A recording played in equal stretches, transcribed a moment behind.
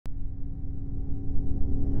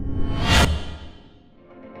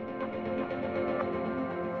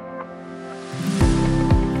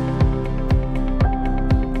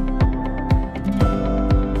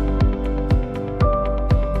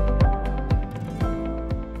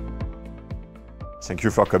Thank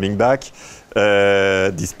you for coming back,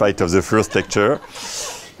 despite of the first lecture.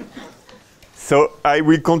 So I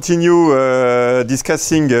will continue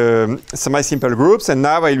discussing semi-simple groups, and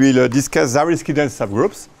now I will discuss Zariski-Dense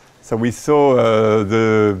subgroups. So we saw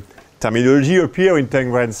the terminology appear in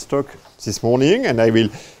Tenggren's talk this morning, and I will.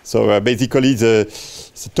 So basically, the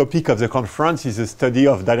topic of the conference is a study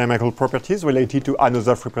of dynamical properties related to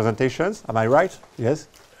Anosov representations. Am I right? Yes.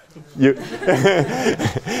 You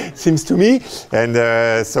seems to me. And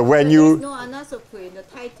so when you no Anosov in the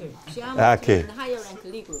title, okay. And higher rank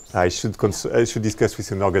Lie groups. I should discuss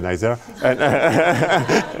with an organizer.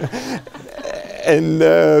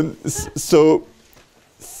 So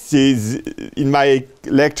in my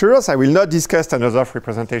lectures, I will not discuss Anosov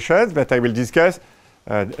representations, but I will discuss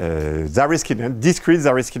discrete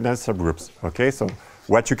Zariski-Dense subgroups. Okay, so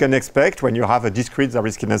what you can expect when you have a discrete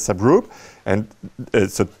Zariski-Dense subgroup, and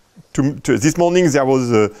so this morning there was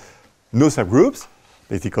no subgroups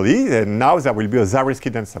basically, and now there will be a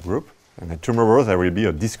Zariski-Dense subgroup, and tomorrow there will be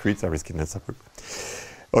a discrete Zariski-Dense subgroup.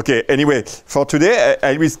 Okay, anyway, for today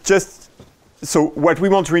I will just, so what we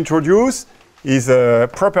want to introduce is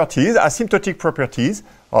properties, asymptotic properties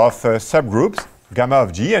of subgroups, gamma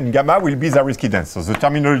of G, and gamma will be Zariski-Dense. So the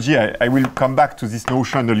terminology, I will come back to this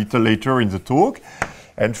notion a little later in the talk.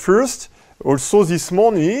 And first, also this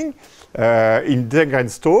morning, in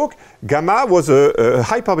Tenggren's talk, gamma was a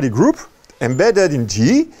hyperbolic group embedded in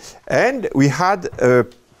G, and we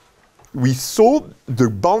saw the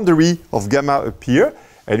boundary of gamma appear,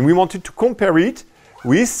 and we wanted to compare it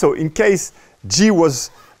with, so in case G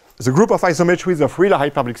was the group of isometries of real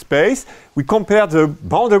hyperbolic space, we compare the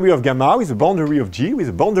boundary of gamma with the boundary of G, with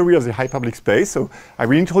the boundary of the hyperbolic space. So I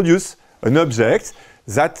will introduce an object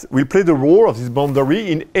that will play the role of this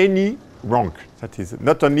boundary in any rank. That is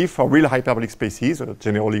not only for real hyperbolic spaces,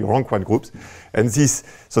 generally rank 1 groups. And this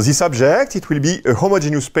object, it will be a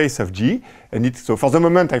homogeneous space of G. And so for the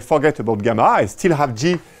moment, I forget about gamma. I still have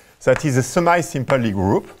G that is a semi-simple Lie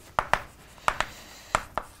group.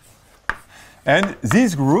 And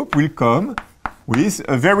this group will come with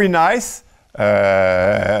a very nice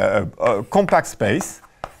compact space.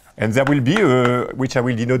 And there will be, which I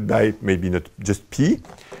will denote by maybe not just P.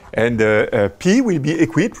 And P will be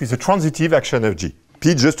equipped with a transitive action of G.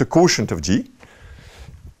 P just a quotient of G.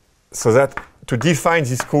 So that to define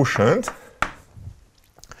this quotient,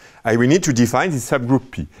 I will need to define this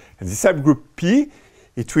subgroup P. And this subgroup P,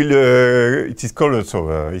 it is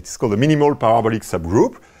called a minimal parabolic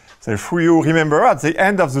subgroup. So if you remember, at the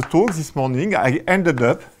end of the talk this morning, I ended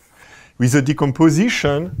up with the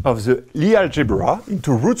decomposition of the Lie algebra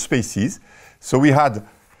into root spaces. So we had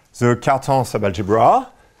the Cartan subalgebra.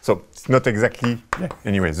 So it's not exactly,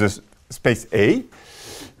 anyway, the space A.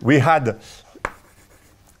 We had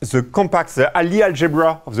the Lie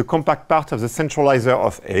algebra of the compact part of the centralizer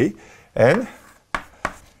of A, and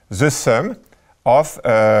the sum of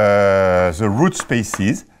the root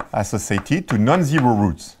spaces associated to non-zero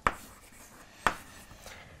roots.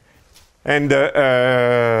 And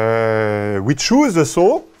we choose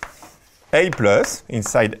also A plus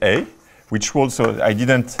inside A, which also, I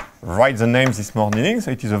didn't write the name this morning,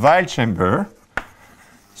 so it is a Weil chamber.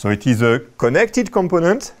 So it is a connected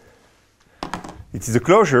component. It is a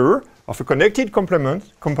closure of a connected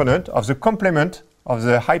component of the complement of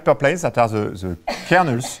the hyperplanes that are the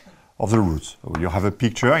kernels of the roots. So you have a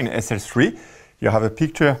picture in SL3, you have a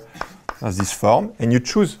picture of this form, and you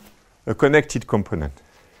choose a connected component.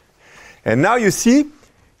 And now you see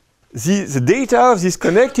the data of this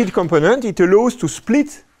connected component, it allows to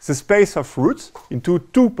split the space of roots into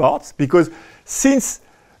two parts, because since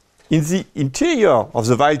in the interior of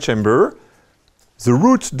the Weil chamber, the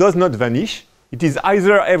root does not vanish, it is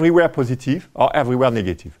either everywhere positive or everywhere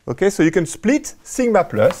negative. Okay, so you can split sigma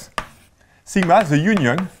plus, sigma, the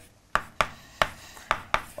union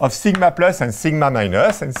of sigma plus and sigma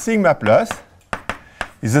minus, and sigma plus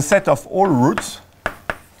is the set of all roots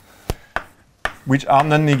which are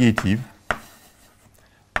non-negative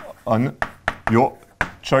on your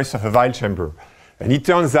choice of a Weil chamber. And it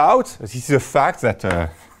turns out, this is a fact,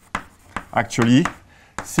 that actually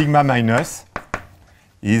sigma minus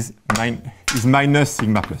is minus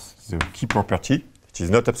sigma plus. It's a key property, which is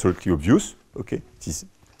not absolutely obvious. Okay, it is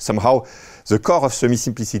somehow the core of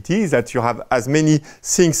semi-simplicity is that you have as many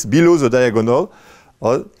things below the diagonal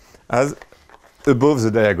as above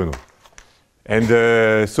the diagonal. And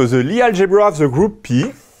so the Lie algebra of the group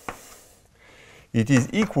P, it is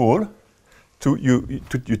equal to you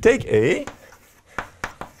take A,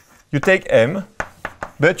 you take M,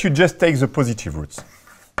 but you just take the positive roots.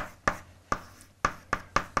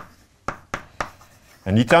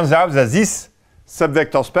 And it turns out that this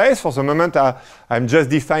subvector space. For the moment, I'm just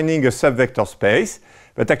defining a subvector space,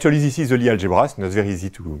 but actually this is a Lie algebra. It's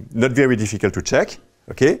not very difficult to check.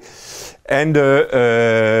 Okay, and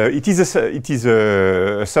it is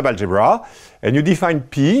a subalgebra, and you define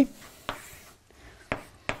P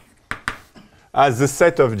as the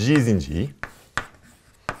set of G's in G,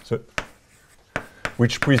 so,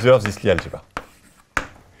 which preserves this Lie algebra.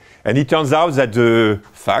 And it turns out that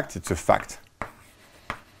it's a fact,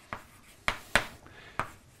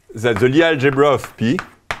 that the Lie algebra of P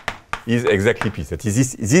is exactly P. That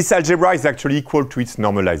is, this algebra is actually equal to its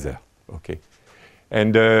normalizer. Okay.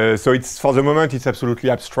 And so it's, for the moment, it's absolutely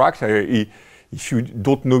abstract. If you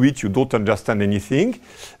don't know it, you don't understand anything.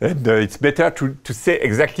 And it's better to say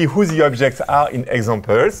exactly who the objects are in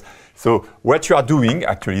examples. So what you are doing,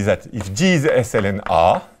 actually, is that if G is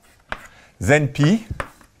SLN-R, then P,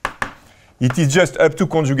 it is just up to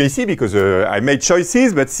conjugacy, because I made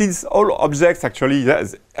choices, but since all objects, actually,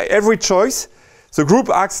 every choice, the group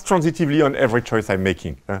acts transitively on every choice I'm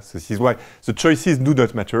making. So this is why the choices do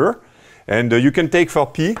not matter. And you can take for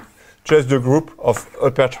P just the group of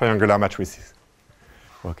upper triangular matrices.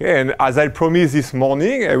 Okay, and as I promised this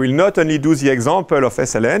morning, I will not only do the example of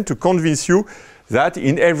SLN to convince you that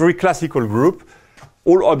in every classical group,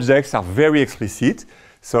 all objects are very explicit.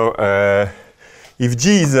 So if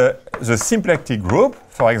G is the symplectic group,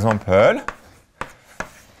 for example,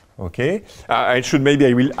 okay, I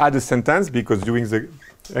will add a sentence because doing the,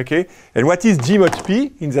 okay, and what is G mod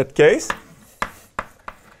P in that case?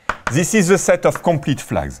 This is the set of complete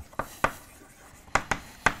flags.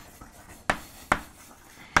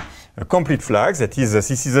 A complete flags, that is,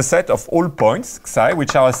 this is a set of all points, xi,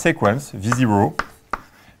 which are a sequence, V0,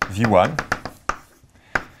 V1,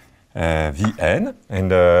 Vn,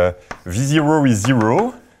 and V0 is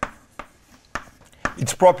 0.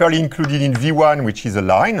 It's properly included in V1, which is a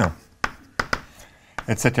line,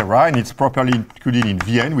 etc., and it's properly included in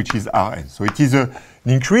Vn, which is Rn. So it is an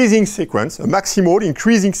increasing sequence, a maximal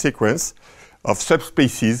increasing sequence of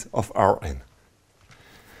subspaces of Rn.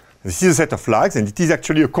 This is a set of flags, and it is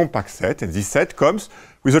actually a compact set, and this set comes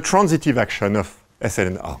with a transitive action of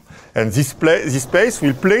SLN-R. And this space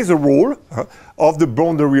will play the role of the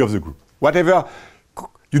boundary of the group. Whatever,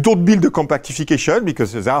 you don't build a compactification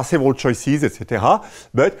because there are several choices, etc.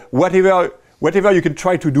 But whatever you can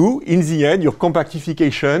try to do, in the end, your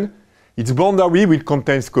compactification, its boundary will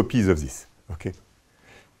contain copies of this. Okay.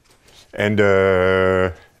 And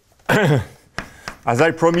as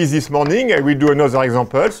I promised this morning, I will do another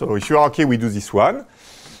example. So if you are okay, we do this one.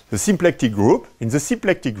 The symplectic group. In the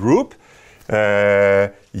symplectic group,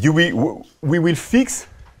 we will fix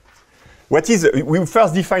what is, we will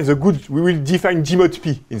first define the good, we will define G mod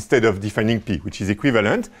P instead of defining P, which is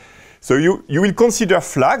equivalent. So you will consider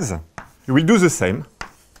flags. You will do the same.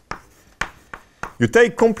 You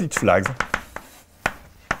take complete flags.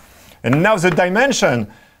 And now the dimension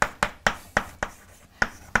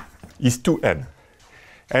is 2n.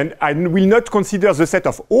 And I will not consider the set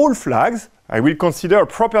of all flags. I will consider a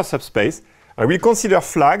proper subspace. I will consider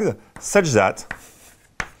flags such that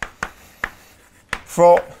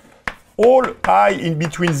for all I in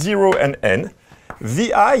between 0 and n,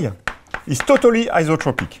 Vi is totally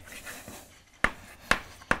isotropic.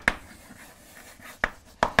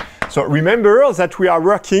 So remember that we are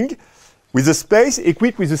working with a space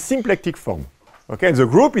equipped with a symplectic form. Okay, and the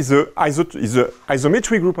group is the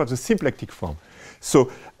isometric group of the symplectic form.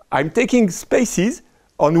 So I'm taking spaces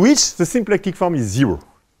on which the symplectic form is 0.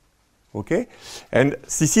 Okay, and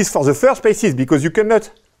this is for the first spaces because you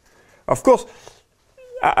cannot, of course,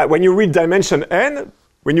 when you read dimension n,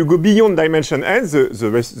 when you go beyond dimension n,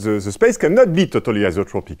 the space cannot be totally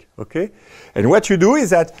isotropic. Okay, and what you do is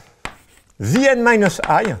that Vn minus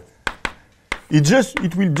I,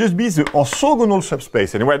 it will just be the orthogonal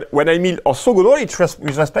subspace. And when I mean orthogonal, it's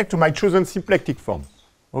with respect to my chosen symplectic form.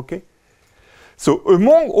 Okay. So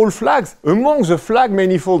among all flags, among the flag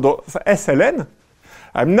manifold of SLN,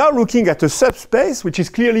 I'm now looking at a subspace which is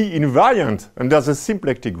clearly invariant under the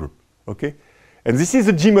symplectic group. Okay. And this is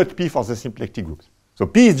the G mod P for the symplectic groups. So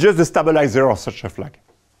P is just the stabilizer of such a flag.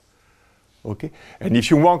 Okay? And if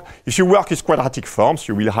you work with quadratic forms,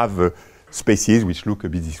 you will have spaces which look a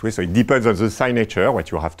bit this way. So it depends on the signature, what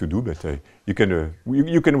you have to do, but you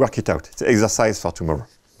can work it out. It's an exercise for tomorrow.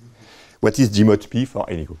 What is G mod P for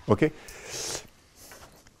any group? Okay?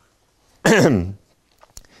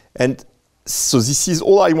 And so this is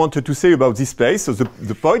all I wanted to say about this space. So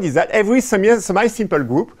the point is that every semi-simple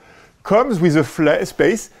group comes with a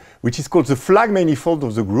space which is called the flag manifold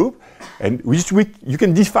of the group, and which you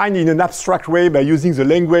can define in an abstract way by using the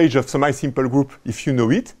language of semi-simple group if you know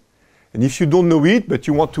it. And if you don't know it, but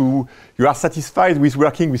you are satisfied with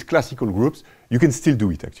working with classical groups, you can still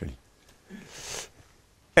do it actually.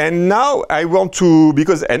 And now I want to,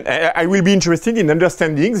 because I will be interested in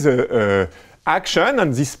understanding the action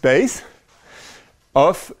on this space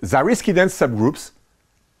of Zariski-dense subgroups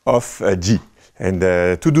of G. And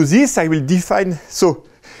to do this, I will define, so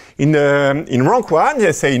in rank 1,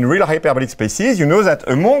 let's say in real hyperbolic spaces, you know that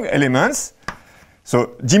among elements,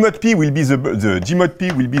 so G mod P will be the G mod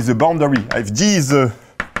P will be the boundary. If G is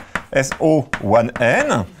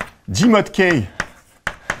SO1n, G mod K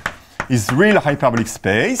is real hyperbolic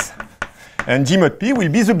space, and G mod P will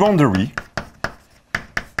be the boundary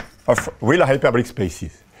of real hyperbolic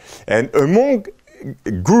spaces. And among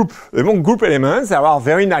group elements, there are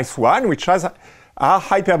very nice ones, which are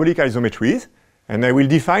hyperbolic isometries, and I will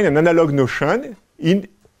define an analog notion in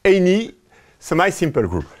any semi-simple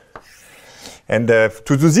group. And to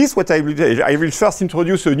do this, what I will first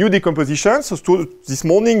introduce a new decomposition. So this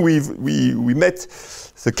morning we met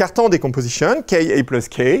the Cartan decomposition, Ka plus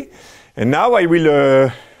K, and now I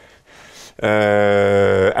will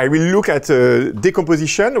look at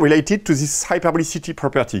decomposition related to this hyperbolicity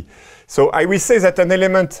property. So I will say that an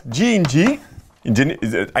element G in G,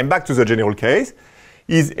 I'm back to the general case,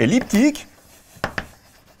 is elliptic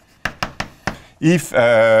if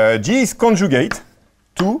G is conjugate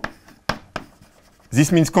to,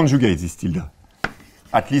 this means conjugate, this tilde,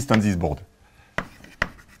 at least on this board,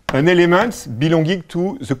 an element belonging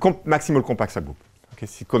to the maximal compact subgroup. Okay,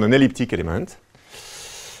 it's called an elliptic element.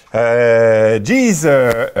 G is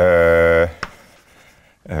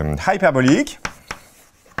hyperbolic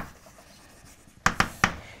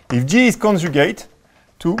if G is conjugate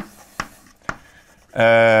to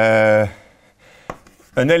an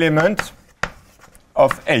element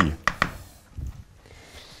of A.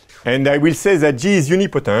 And I will say that G is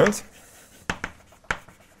unipotent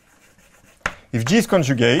if G is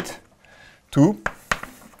conjugate to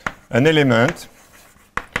an element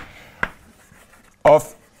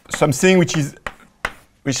of something which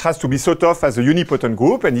has to be thought of as a unipotent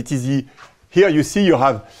group, and it is here you see you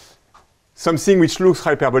have something which looks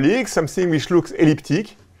hyperbolic, something which looks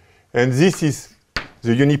elliptic, and this is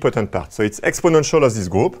the unipotent part. So it's exponential of this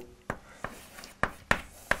group.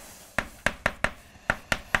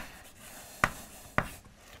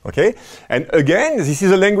 Okay, and again, this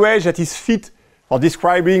is a language that is fit for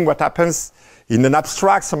describing what happens in an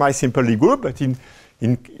abstract semi-simple Lie group, but in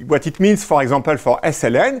what it means, for example, for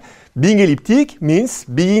SLN, being elliptic means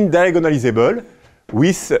being diagonalizable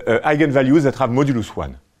with eigenvalues that have modulus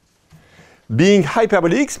 1. Being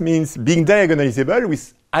hyperbolic means being diagonalizable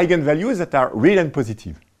with eigenvalues that are real and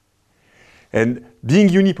positive. And being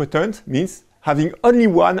unipotent means having only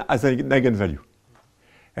one as an eigenvalue.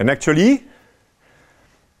 And actually,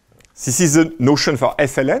 this is a notion for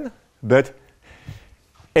SLN, but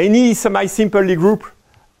any semi-simple Lie group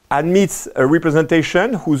admits a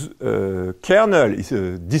representation whose kernel is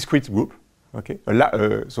a discrete group. Okay,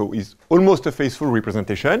 so it's almost a faithful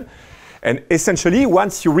representation. And essentially,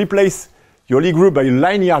 once you replace your Lie group by a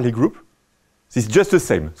linear Lie group, it's just the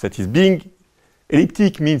same. That is, being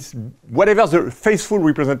elliptic means whatever the faithful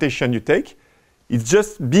representation you take, it's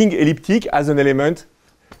just being elliptic as an element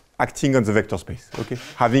acting on the vector space, okay?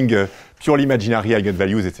 Having purely imaginary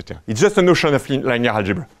eigenvalues, etc. It's just a notion of linear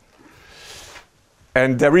algebra.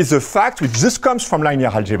 And there is a fact which just comes from linear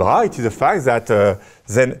algebra. It is a fact that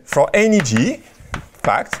then for any G,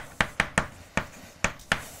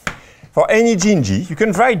 for any G in G, you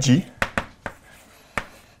can write G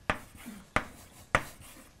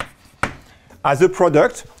as a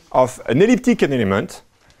product of an elliptic element,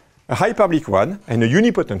 a hyperbolic one, and a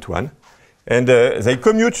unipotent one. And they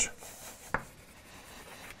commute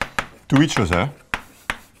to each other.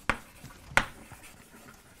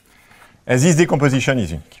 And this decomposition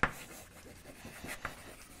is unique.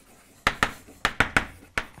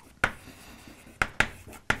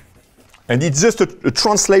 And it's just a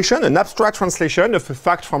translation, an abstract translation of a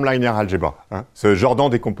fact from linear algebra. So Jordan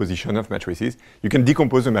decomposition of matrices. You can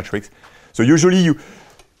decompose the matrix. So usually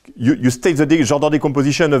you state the Jordan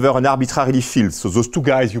decomposition over an arbitrary field. So those two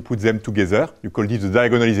guys, you put them together. You call it the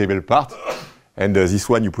diagonalizable part. And this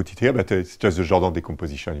one, you put it here, but it's just the Jordan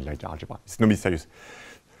decomposition in linear algebra. It's no mysterious.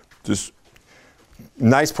 This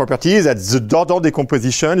nice property is that the Jordan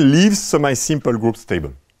decomposition leaves semi-simple group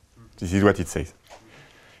stable. This is what it says.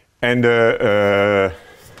 And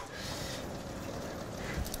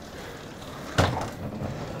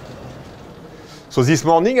so this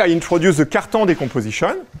morning, I introduced the Cartan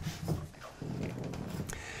decomposition.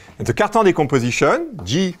 And the Cartan decomposition,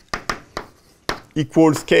 G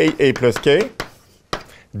equals K, A plus K,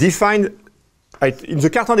 define in the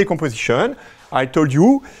Cartan decomposition, I told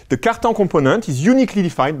you the Cartan component is uniquely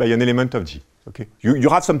defined by an element of G. Okay? You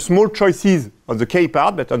have some small choices on the K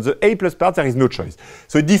part, but on the A plus part, there is no choice.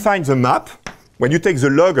 So it defines the map. When you take the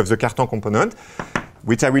log of the Cartan component,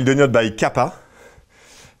 which I will denote by kappa,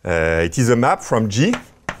 it is a map from G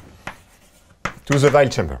to the Weil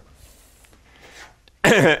chamber.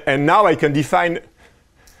 And now I can define,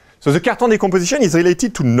 so the Cartan decomposition is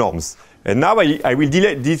related to norms. And now I will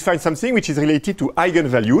define something which is related to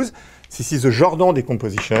eigenvalues. This is the Jordan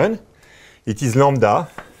decomposition. It is lambda.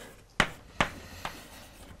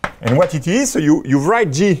 And what it is, so you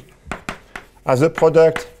write G as a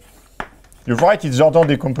product, you write its Jordan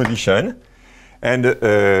decomposition. And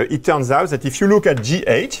it turns out that if you look at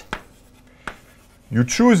GH, you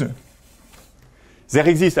choose, there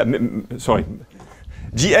exists,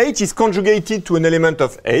 GH is conjugated to an element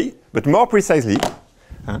of A, but more precisely,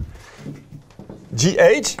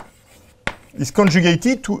 GH is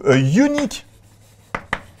conjugated to a unique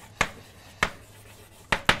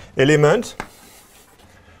element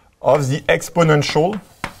of the exponential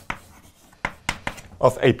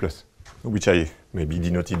of A+, which I maybe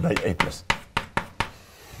denoted by A+.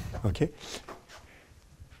 Okay?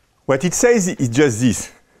 What it says is just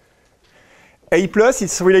this. A+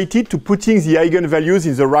 is related to putting the eigenvalues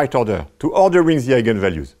in the right order, to ordering the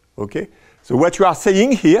eigenvalues. Okay? So what you are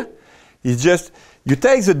saying here is just, you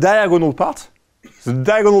take the diagonal part. The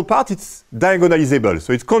diagonal part, it's diagonalizable.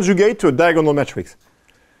 So it's conjugate to a diagonal matrix.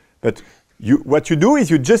 But what you do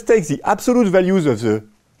is you just take the absolute values of the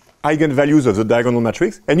eigenvalues of the diagonal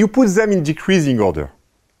matrix, and you put them in decreasing order.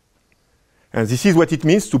 And this is what it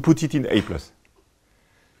means to put it in A+.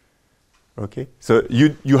 Okay, so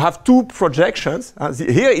you have two projections.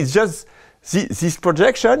 Here it's just, this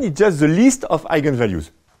projection is just the list of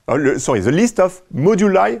eigenvalues. The list of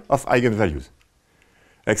moduli of eigenvalues.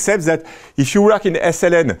 Except that if you work in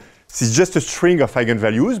SLN, this is just a string of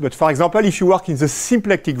eigenvalues. But for example, if you work in the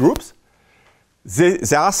symplectic groups,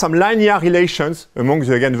 there are some linear relations among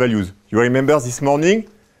the eigenvalues. You remember this morning?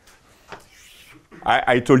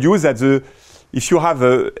 I told you that if you have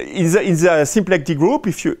in the symplectic group,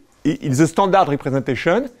 in the standard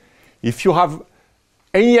representation, if you have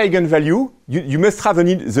any eigenvalue, you must have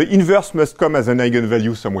the inverse must come as an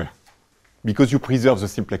eigenvalue somewhere, because you preserve the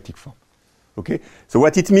symplectic form. Okay? So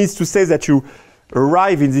what it means to say that you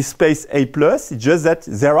arrive in this space A+, it's just that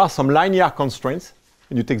there are some linear constraints,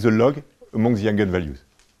 and you take the log among the eigenvalues.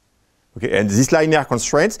 Okay? And these linear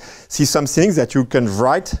constraints see something that you can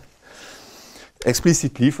write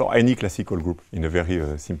explicitly for any classical group in a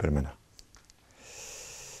very simple manner.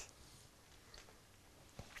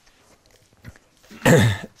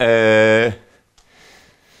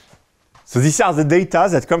 So these are the data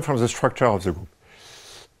that come from the structure of the group.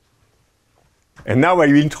 And now I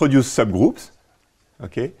will introduce subgroups.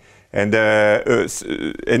 Okay? And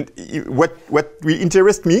what will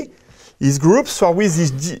interest me is groups for which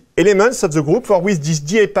these elements of the group for which this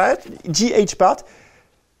GH part,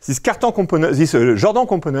 this Cartan component, this Jordan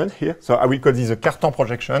component here, so I will call this a Cartan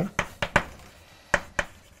projection.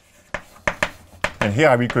 And here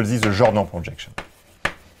I will call this a Jordan projection.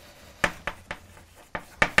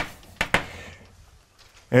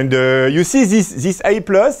 And you see this A+,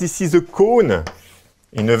 this is a cone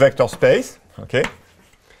in a vector space, okay?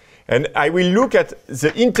 And I will look at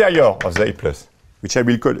the interior of the A+, which I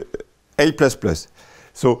will call A++.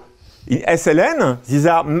 So in SLN, these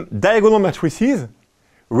are diagonal matrices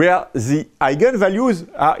where the eigenvalues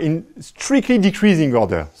are in strictly decreasing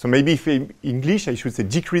order. So maybe if in English I should say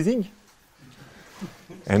decreasing.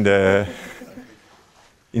 And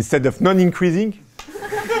instead of non-increasing.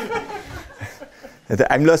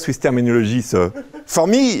 I'm lost with terminology, so for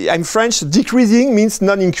me, I'm French, decreasing means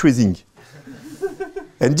non-increasing.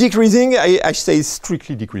 And decreasing, I say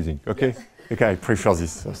strictly decreasing, okay? Okay, I prefer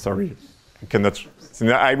this, so sorry.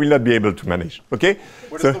 I will not be able to manage, okay?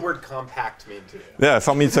 What does the word compact mean to you? Yeah,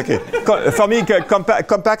 for me it's okay. For me,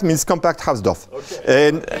 compact means compact Hausdorff. Okay.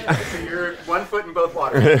 And so you're 1 foot in both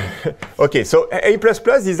waters. Okay, so A++,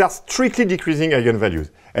 these are strictly decreasing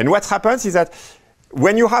eigenvalues. And what happens is that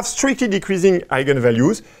when you have strictly decreasing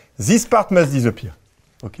eigenvalues, this part must disappear,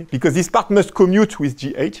 okay? Because this part must commute with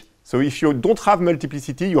GH. So if you don't have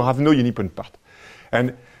multiplicity, you have no unipoint part.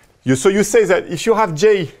 And so you say that if you have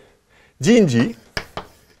G in G,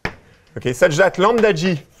 okay, such that lambda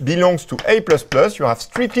G belongs to A++, you have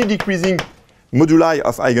strictly decreasing moduli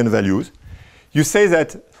of eigenvalues. You say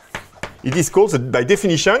that it is called, by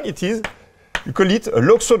definition, you call it a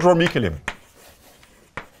loxodromic element.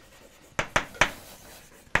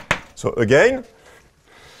 So again,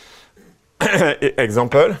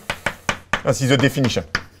 example, this is the definition.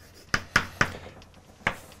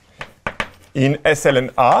 in SL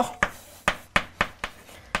and R,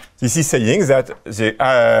 this is saying that the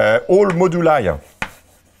all moduli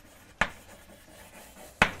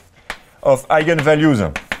of eigenvalues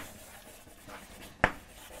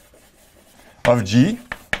of G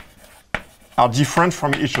are different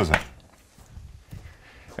from each other.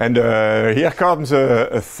 And here comes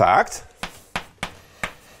a fact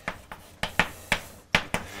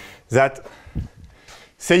that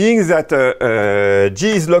saying that G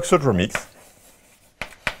is loxodromic,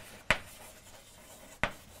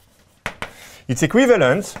 it's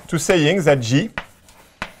equivalent to saying that G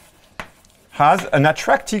has an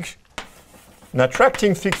attracting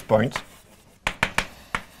fixed point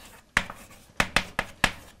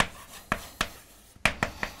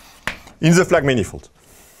in the flag manifold.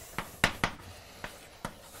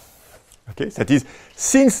 Okay, that is,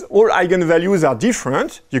 since all eigenvalues are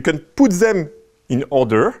different, you can put them in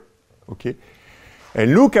order, okay,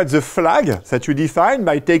 and look at the flag that you define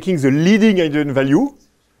by taking the leading eigenvalue,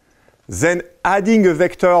 then adding a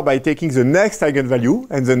vector by taking the next eigenvalue,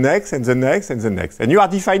 and the next, and the next, and the next. And you are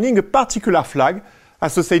defining a particular flag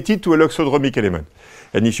associated to a loxodromic element.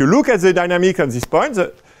 And if you look at the dynamic on this point,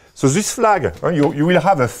 so this flag, you will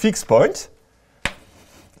have a fixed point,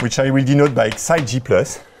 which I will denote by psi G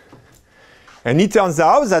plus. And it turns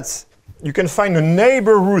out that you can find a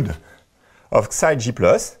neighborhood of psi G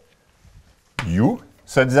plus, U,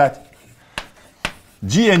 such that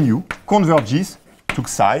G and U converges to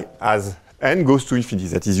psi as n goes to infinity.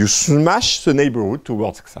 That is, you smash the neighborhood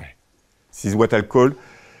towards psi. This is what I call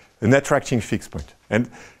an attracting fixed point. And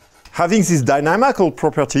having this dynamical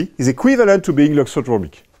property is equivalent to being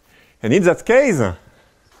loxodromic. And in that case,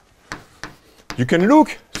 you can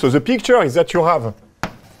look, so the picture is that you have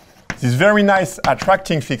this very nice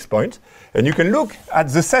attracting fixed point, and you can look at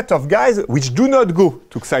the set of guys which do not go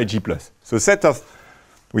to psi G plus. So set of,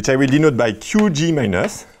 which I will denote by QG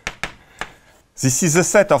minus. This is a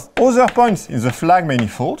set of other points in the flag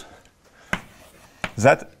manifold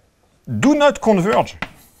that do not converge.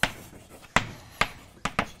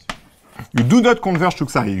 You do not converge to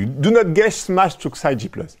psi. You do not get smashed to psi G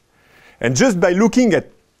plus. And just by looking at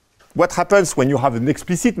what happens when you have an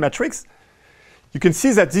explicit matrix, you can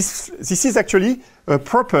see that this is actually a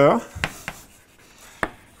proper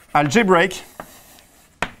algebraic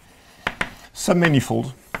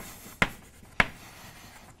submanifold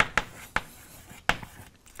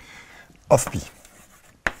of P.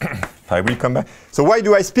 I will come back. So why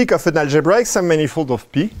do I speak of an algebraic submanifold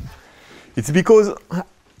of P? It's because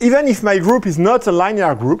even if my group is not a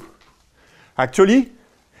linear group, actually,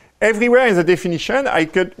 everywhere in the definition,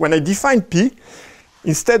 when I define P,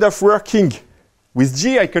 instead of working with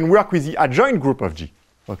G, I can work with the adjoint group of G.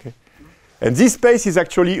 Okay? And this space is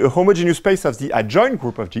actually a homogeneous space of the adjoint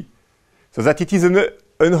group of G, so that it is an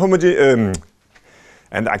homogeneous,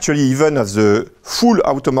 and actually even of the full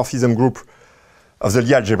automorphism group of the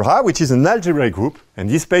Lie algebra, which is an algebraic group. And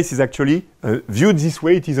this space is actually, viewed this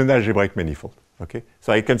way, it is an algebraic manifold. Okay?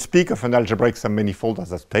 So I can speak of an algebraic submanifold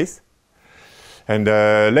as a space. And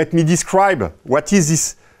let me describe what is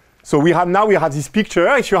this. So we have this picture.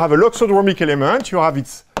 If you have a loxodromic element, you have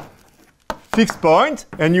its fixed point,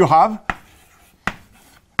 and you have,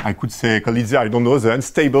 I could say, call it, I don't know, the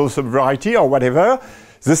unstable subvariety or whatever,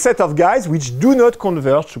 the set of guys which do not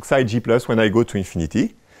converge to psi G plus when I go to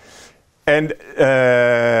infinity. And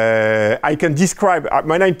I can describe,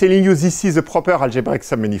 when I'm telling you this is a proper algebraic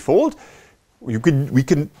submanifold, we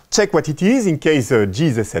can check what it is in case G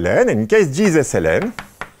is SLN, and in case G is SLN.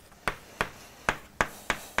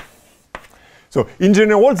 So in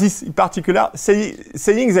general, this in particular,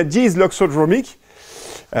 saying that G is loxodromic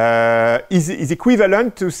is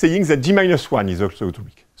equivalent to saying that G minus 1 is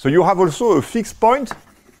loxodromic. So you have also a fixed point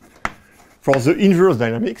for the inverse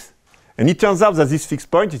dynamics. And it turns out that this fixed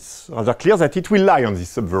point, it's rather clear that it will lie on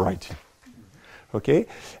this subvariety. Okay?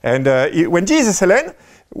 And when G is SLN,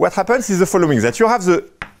 what happens is the following, that you have the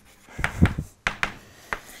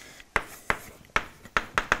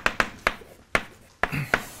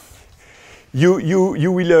you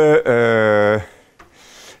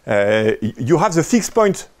have the fixed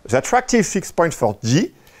point, the attractive fixed point for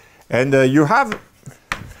G, and you have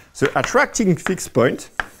the attracting fixed point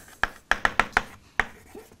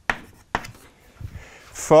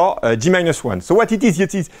for G minus 1. So what it is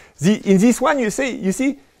in this one, you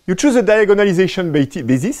see, you choose a diagonalization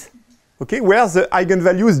basis, okay, where the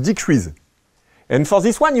eigenvalues decrease. And for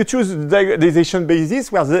this one, you choose the diagonalization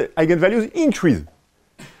basis where the eigenvalues increase.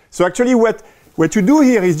 So actually what you do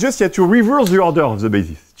here is just to reverse the order of the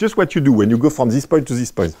basis. Just what you do when you go from this point to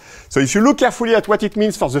this point. So if you look carefully at what it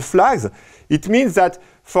means for the flags, it means that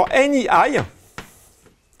for any I,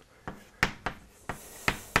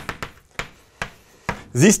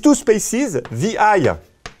 these two spaces, VI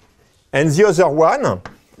and the other one,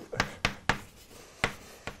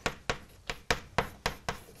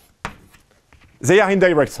 they are in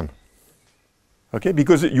direction. Okay,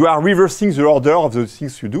 because you are reversing the order of the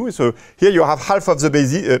things you do. So here you have half of the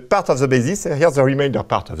basis, part of the basis, and here's the remainder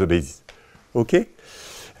part of the basis. Okay,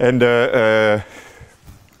 and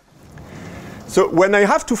so when I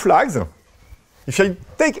have two flags, if I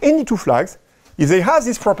take any two flags, if they have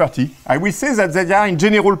this property, I will say that they are in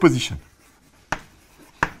general position.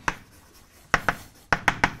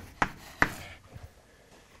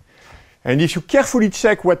 And if you carefully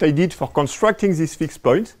check what I did for constructing this fixed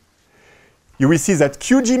point, you will see that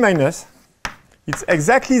QG minus, it's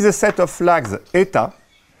exactly the set of flags eta,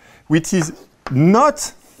 which is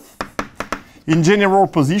not in general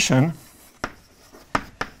position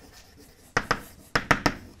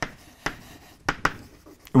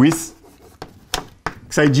with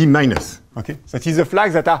psi G minus. Okay? That is the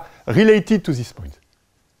flags that are related to this point.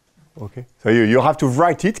 Okay? So you have to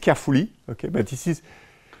write it carefully, okay? But this is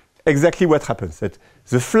exactly what happens. That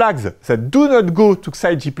the flags that do not go to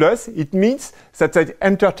psi G plus, it means that they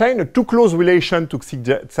entertain a too close relation to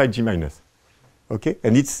psi G minus. Okay?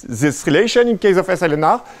 And it's this relation in case of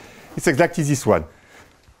SLNR, it's exactly this one.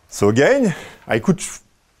 So again, I could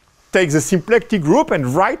take the symplectic group and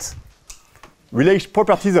write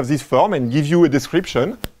properties of this form and give you a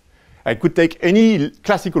description. I could take any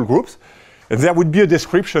classical groups, and there would be a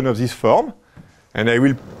description of this form. And I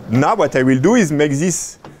will now what I will do is make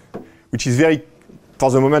this, which is very, for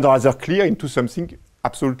the moment, rather clear, into something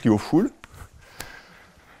absolutely awful.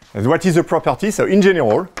 And what is the property? So in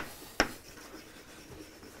general,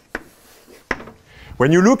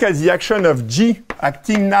 when you look at the action of G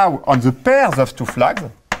acting now on the pairs of two flags,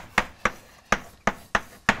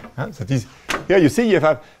 that is, here you see you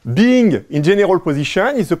have being in general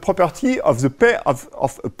position is the property of the pair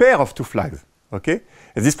of a pair of two flags. Okay?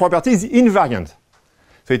 And this property is invariant.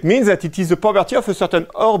 So it means that it is the property of a certain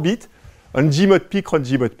orbit on G mod P cross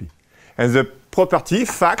G mod P. And the property,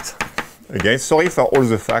 fact, again, sorry for all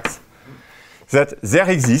the facts, that there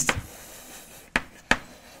exists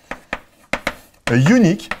a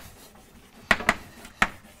unique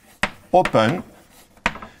open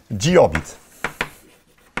G orbit.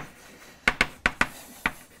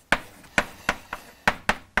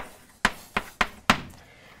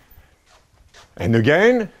 And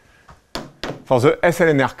again, for the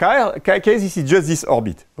SLNR case, this is just this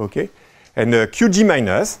orbit, okay? And QG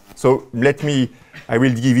minus, so I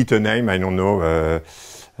will give it a name, I don't know,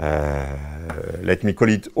 let me call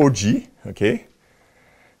it OG, okay?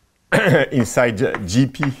 Inside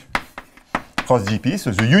GP cross GP, so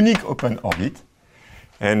the unique open orbit.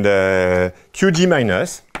 And QG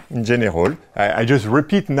minus, in general, I just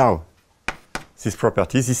repeat now this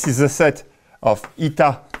property. This is the set of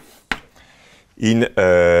eta in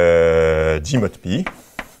G mod P,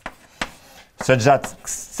 such that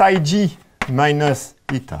psi G minus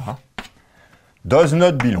eta does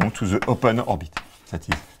not belong to the open orbit. That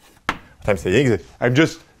is what I'm saying. I'm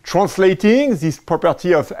just translating this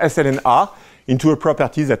property of SLNR into a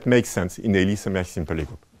property that makes sense in a semi-simple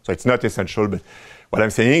group. So it's not essential, but what I'm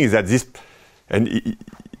saying is that this, and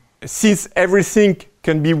since everything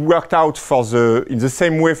can be worked out in the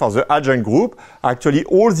same way for the adjoint group, actually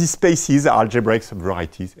all these spaces are algebraic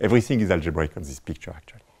subvarieties. Everything is algebraic on this picture,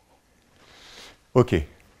 actually. Okay.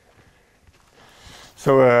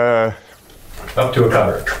 So up to a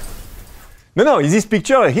cover. No, in this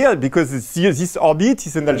picture here, because this orbit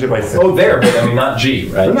is an algebraic set. Oh, there, but I mean not G,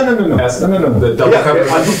 right? No. The double cover.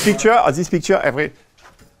 On this picture, every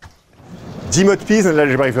G mod P is an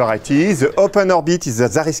algebraic variety. The open orbit is a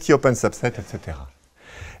Zariski open subset, etc.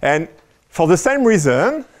 And for the same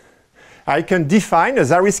reason, I can define a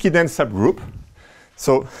Zariski dense subgroup.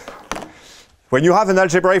 So when you have an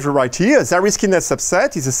algebraic variety, a Zariski dense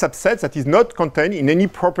subset is a subset that is not contained in any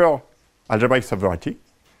proper algebraic subvariety.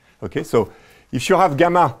 Okay, so if you have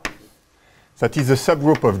gamma that is a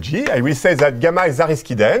subgroup of G, I will say that gamma is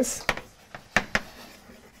Zariski dense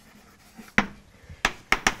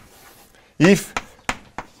if,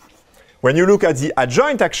 when you look at the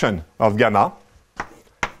adjoint action of gamma,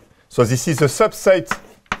 so this is a subset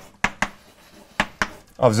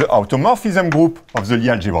of the automorphism group of the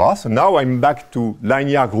Lie algebra. So now I'm back to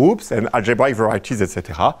linear groups and algebraic varieties,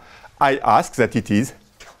 etc. I ask that it is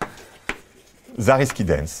Zariski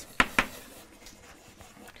dense.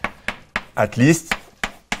 At least,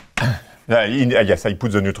 yes, I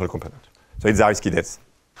put the neutral component. So it's Zariski dense.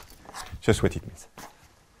 Just what it means.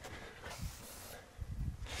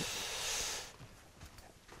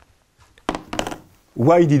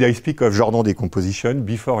 why did I speak of Jordan decomposition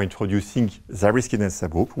before introducing Zariski-dense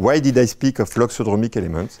subgroup? Why did I speak of loxodromic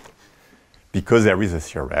elements? Because there is a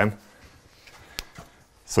theorem.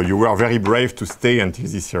 So you were very brave to stay until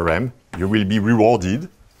this theorem. You will be rewarded.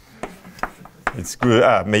 It's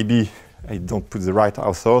good. Maybe I don't put the right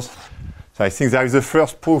authors. So I think there is a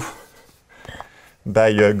first proof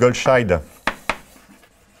by Goldscheid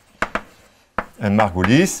and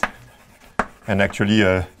Margulis, and actually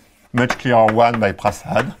a much clearer one by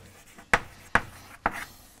Prasad.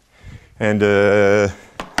 And the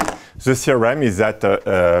theorem is that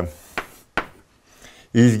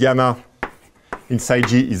if gamma inside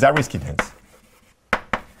G is Zariski-dense,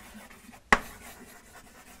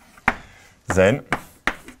 then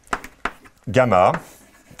gamma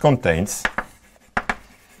contains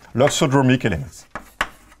loxodromic elements.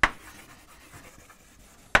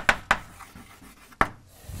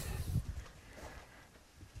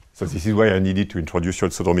 So this is why I needed to introduce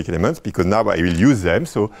loxodromic elements, because now I will use them.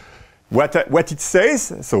 So what it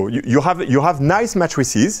says, so you have nice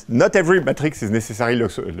matrices. Not every matrix is necessarily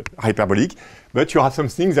hyperbolic, but you have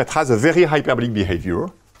something that has a very hyperbolic behavior.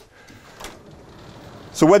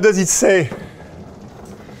 So what does it say?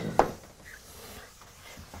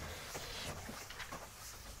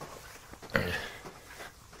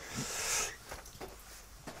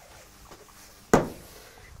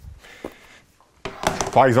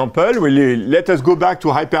 For example, let us go back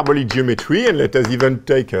to hyperbolic geometry, and let us even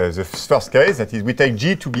take the first case, that is, we take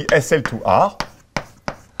G to be SL2R.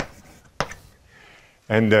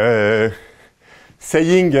 And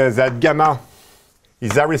saying that gamma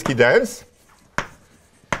is Zariski-dense,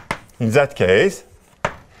 in that case,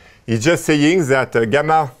 is just saying that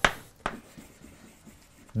gamma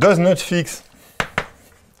does not fix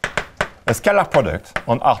a scalar product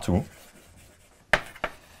on R2.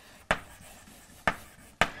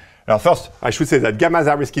 Now first, I should say that gamma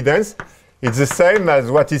Zariski-dense is the same as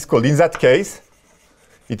what is called, in that case,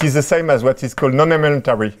 it is the same as what is called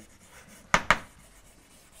non-elementary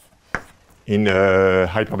in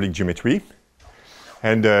hyperbolic geometry.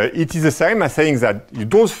 And it is the same as saying that you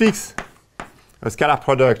don't fix a scalar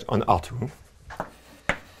product on R2.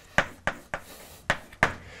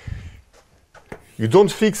 You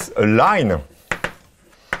don't fix a line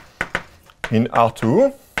in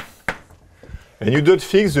R2. And you don't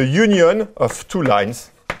fix the union of two lines,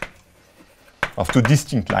 of two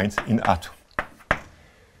distinct lines in R2.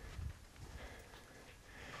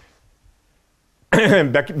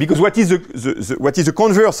 Because what is the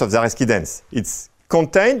converse of Zariski-dense? It's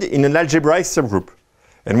contained in an algebraic subgroup.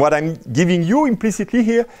 And what I'm giving you implicitly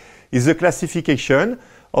here is the classification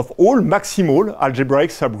of all maximal algebraic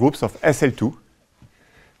subgroups of SL2.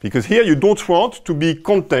 Because here you don't want to be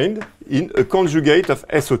contained in a conjugate of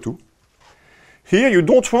SO2. Here, you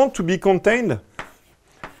don't want to be contained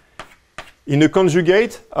in a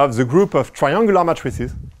conjugate of the group of triangular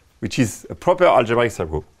matrices, which is a proper algebraic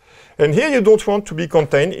subgroup. And here, you don't want to be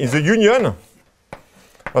contained in the union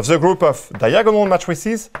of the group of diagonal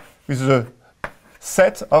matrices with the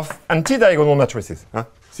set of anti-diagonal matrices.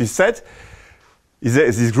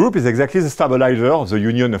 This group is exactly the stabilizer of the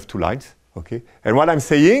union of two lines. Okay? And what I'm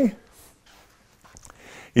saying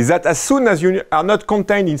is that as soon as you are not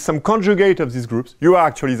contained in some conjugate of these groups, you are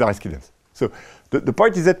actually Zariski-dense. So the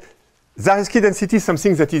point is that Zariski density is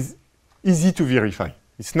something that is easy to verify.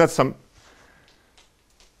 It's not some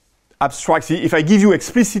abstract. If I give you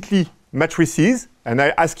explicitly matrices and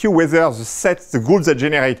I ask you whether the set, the group that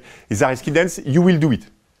generate is Zariski-dense, you will do it.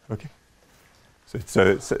 Okay. So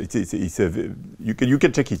you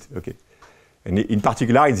can check it. Okay. And in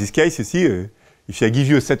particular, in this case, you see. If I give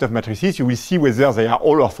you a set of matrices, you will see whether they are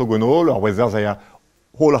all orthogonal or whether they are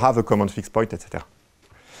all have a common fixed point, etc.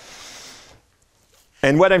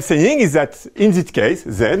 And what I'm saying is that in this case,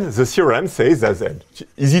 then the theorem says that then,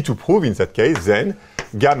 easy to prove in that case, then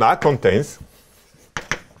gamma contains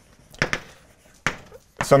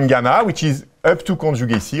some gamma which is up to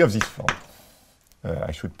conjugacy of this form.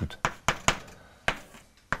 I should put.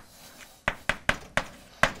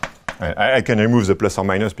 I can remove the plus or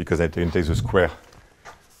minus because I can take the square.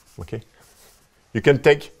 Okay? You can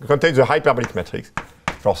take the hyperbolic matrix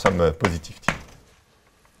for some positivity.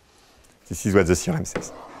 This is what the theorem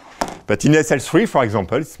says. But in SL3, for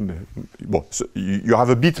example, so you have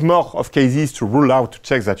a bit more of cases to rule out to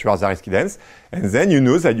check that you are Zariski-dense, and then you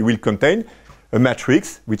know that you will contain a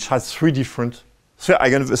matrix which has three different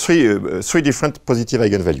positive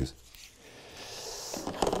eigenvalues.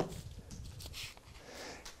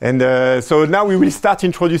 And so now we will start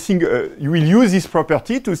introducing, you will use this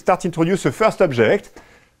property to start introduce the first object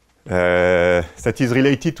that is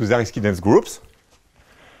related to Zariski-dense groups.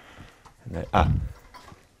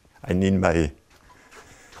 I need my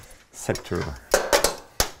sector.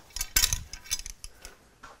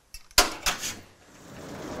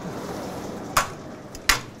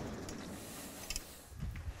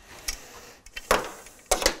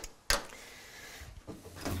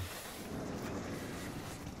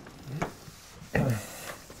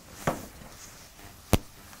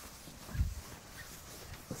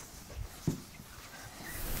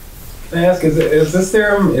 Can I ask, is this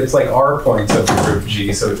theorem, it's like R points of the group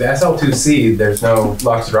G, so the SL2C, there's no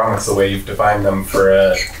loxodromics the way you've defined them for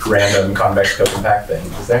a random convex cocompact thing,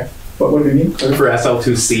 is there? What do you mean? For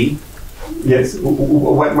SL2C? Yes,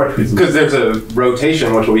 what reason? Because there's a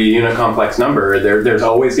rotation, which will be a unicomplex number. There's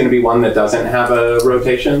always going to be one that doesn't have a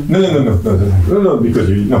rotation? No, because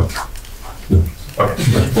you, no. Okay.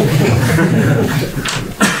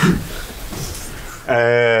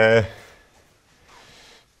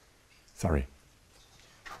 Sorry.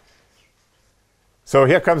 So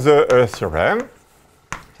here comes a theorem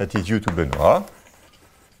that is due to Benoit.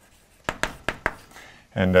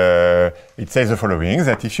 And it says the following,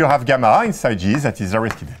 that if you have gamma inside G, that is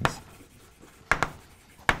zero-risky dense.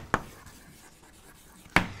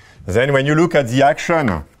 Then when you look at the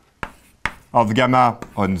action of gamma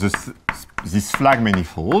on this flag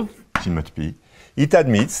manifold, G mod P, it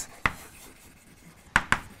admits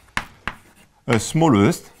a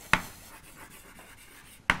smallest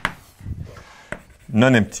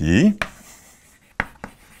non-empty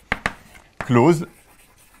closed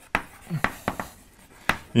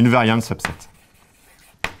invariant subset.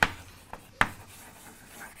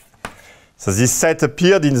 So this set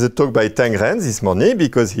appeared in the talk by Tangren this morning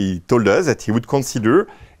because he told us that he would consider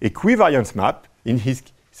equivariance map in his,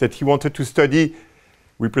 that he wanted to study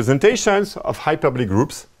representations of hyperbolic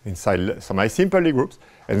groups inside some asymptotic groups,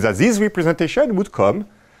 and that this representation would come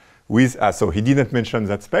with, so he didn't mention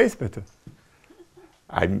that space, but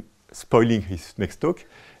I'm spoiling his next talk,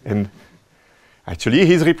 and actually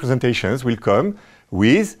his representations will come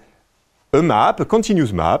with a map, a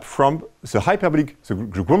continuous map from the hyperbolic, the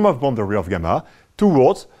Gromov boundary of gamma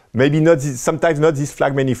towards, maybe not this, sometimes not this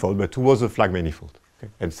flag manifold, but towards the flag manifold. Okay?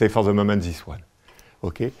 And say for the moment this one.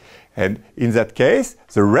 Okay? And in that case,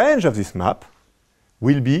 the range of this map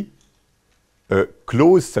will be a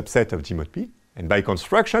closed subset of G mod P. And by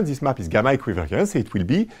construction, this map is gamma equivariant, so it will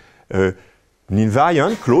be an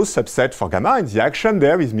invariant closed subset for gamma, and the action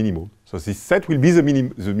there is minimal. So this set will be the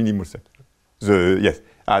minimal set. The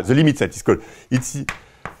limit set is called, it's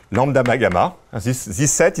lambda gamma. And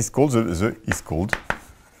this set is called the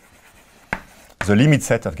limit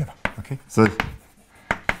set of gamma. Okay? So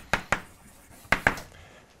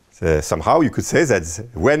somehow you could say that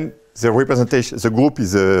when the representation, the group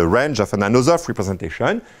is a range of an Anosov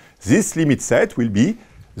representation, this limit set will be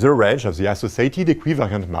the range of the associated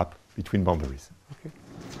equivariant map between boundaries. Okay?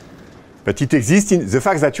 But it exists in the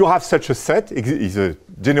fact that you have such a set is a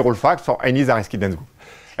general fact for any Zariski dense group.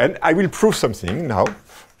 And I will prove something now,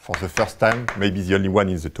 for the first time, maybe the only one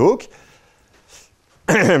in the talk.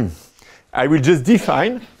 I will just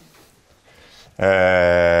define,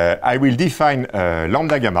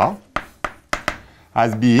 lambda gamma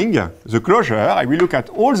as being the closure. I will look at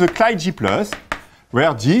all the Clyde G plus,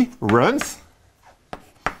 where G runs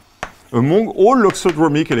among all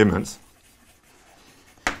loxodromic elements.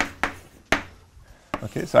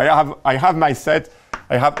 Okay, so I have my set.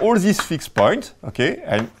 I have all these fixed points, okay,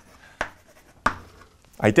 and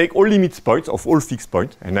I take all limit points of all fixed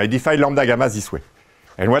points, and I define lambda gamma this way.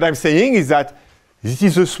 And what I'm saying is that this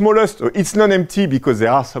is the smallest, it's non-empty because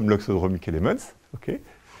there are some loxodromic elements, okay,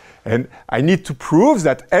 and I need to prove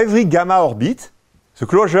that every gamma orbit, the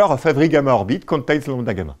closure of every gamma orbit contains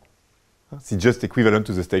lambda gamma. It's just equivalent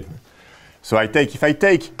to the statement. So if I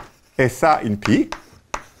take SA in P,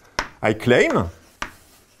 I claim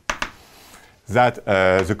that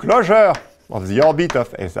the closure of the orbit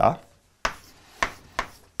of SA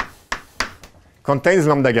contains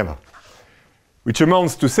lambda gamma, which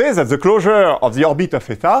amounts to say that the closure of the orbit of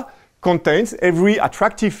theta contains every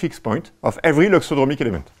attractive fixed point of every loxodromic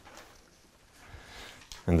element.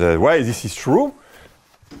 And why this is true,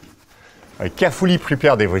 I carefully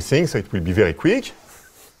prepared everything, so it will be very quick.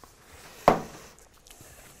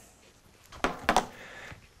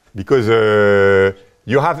 Because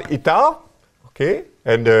you have eta, okay,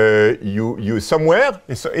 and you somewhere,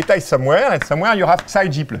 so eta is somewhere, and somewhere you have psi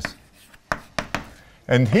G plus.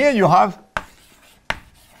 And here you have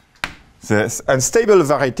the unstable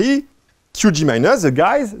variety QG minus, the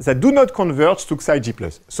guys that do not converge to psi G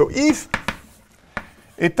plus. So if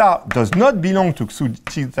eta does not belong to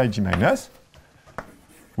psi G minus,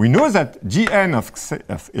 we know that Gn of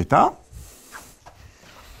eta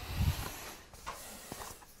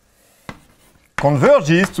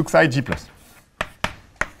converges to psi G plus.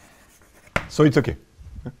 So it's okay.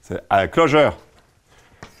 A closure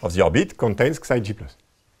of the orbit contains psi G plus.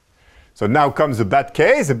 So now comes the bad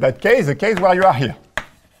case, the case where you are here.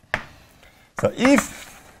 So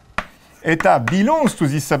if eta belongs to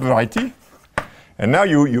this subvariety, and now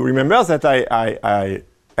you remember that I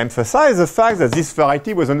emphasize the fact that this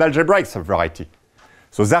variety was an algebraic subvariety.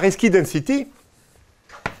 So Zariski density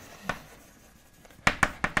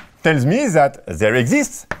tells me that there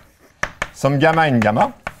exists some gamma in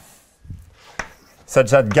gamma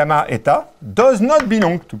such that gamma eta does not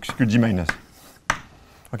belong to QG minus.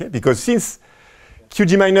 Okay, because since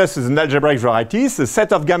QG minus is an algebraic variety, the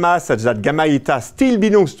set of gamma such that gamma eta still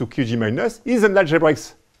belongs to QG minus is an algebraic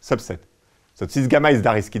subset. So since gamma is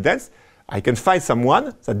Zariski dense, I can find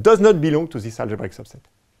someone that does not belong to this algebraic subset.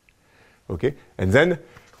 Okay, and then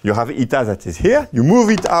you have eta that is here, you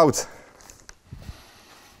move it out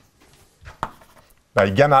by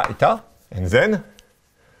gamma eta, and then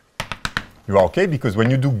you are okay, because when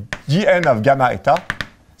you do Gn of gamma eta,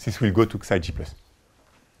 this will go to psi G plus.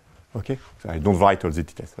 Okay, so I don't write all the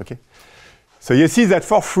details. Okay, so you see that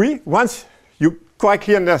for free, once you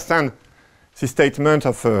correctly understand the statement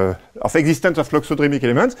of existence of loxodrimic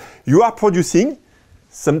elements, you are producing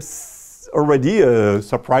some already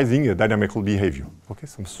surprising dynamical behavior. Okay,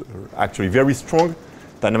 some actually very strong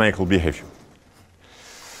dynamical behavior.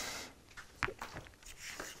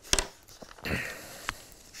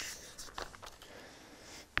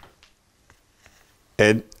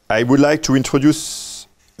 And I would like to introduce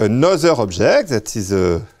another object that is,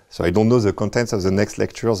 so I don't know the contents of the next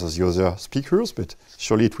lectures of the other speakers, but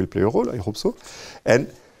surely it will play a role, I hope so.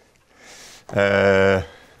 And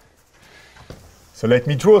so let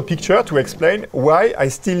me draw a picture to explain why I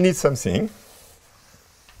still need something.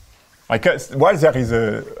 While there is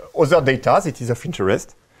other data that is of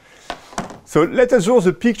interest. So let us draw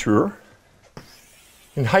the picture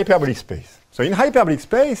in hyperbolic space. So in hyperbolic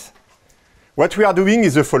space, what we are doing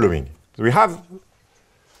is the following. So we have,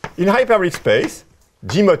 in hyperbolic space,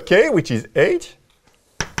 G mod K, which is H,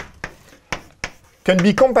 can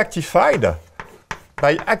be compactified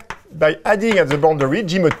by adding at the boundary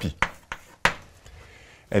G mod P.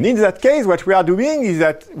 And in that case, what we are doing is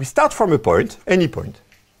that we start from a point, any point.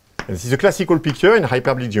 And this is a classical picture in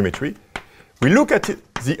hyperbolic geometry. We look at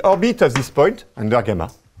the orbit of this point under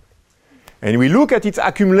gamma. And we look at its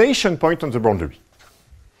accumulation point on the boundary.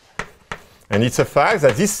 And it's a fact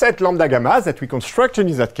that this set lambda gamma that we constructed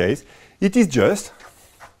in that case, it is just,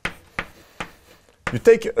 you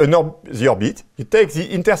take the orbit, you take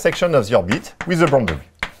the intersection of the orbit with the boundary.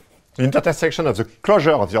 The intersection of the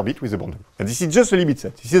closure of the orbit with the boundary. And this is just a limit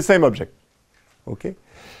set. This is the same object. Okay?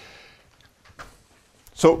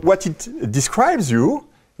 So what it describes you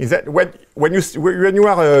is that when you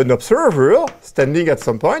are an observer standing at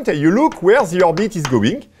some point, you look where the orbit is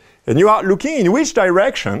going, and you are looking in which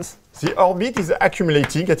directions the orbit is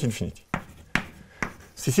accumulating at infinity.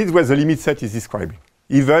 This is what the limit set is describing.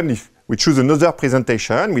 Even if we choose another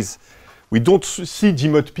presentation, we don't see G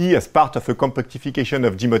mod P as part of a compactification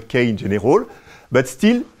of G mod K in general, but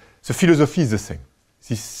still, the philosophy is the same.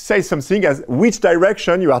 This says something as which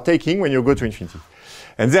direction you are taking when you go to infinity.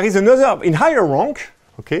 And there is another, in higher rank,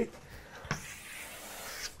 okay,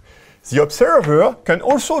 the observer can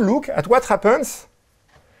also look at what happens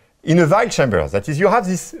in a Weil chamber. That is, you have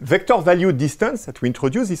this vector value distance that we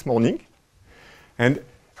introduced this morning. And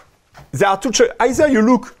there are two choices. Either you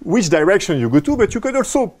look which direction you go to, but you could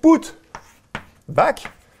also put back.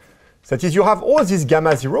 That is, you have all these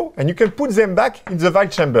gamma 0, and you can put them back in the Weil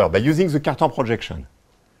chamber by using the Cartan projection.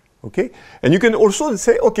 Okay? And you can also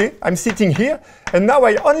say, okay, I'm sitting here, and now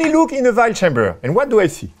I only look in a Weil chamber. And what do I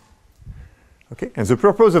see? Okay? And the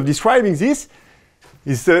purpose of describing this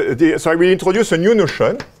is, so I will introduce a new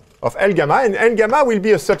notion of L gamma, and L gamma will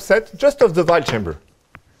be a subset just of the Weil chamber.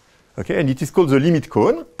 Okay, and it is called the limit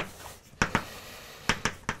cone.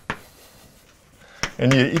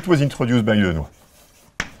 And it was introduced by Lenoir.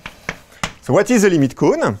 So what is a limit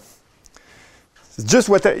cone? It's just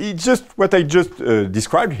what I just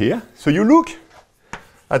described here. So you look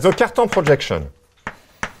at the Cartan projection,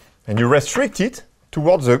 and you restrict it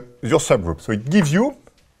towards your subgroup. So it gives you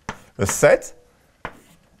a set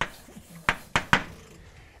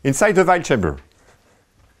inside the Weil chamber.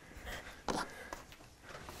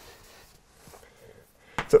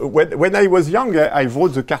 So when I was young, I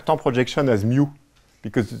wrote the Cartan projection as mu,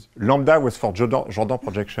 because lambda was for Jordan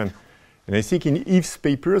projection. And I think in Yves'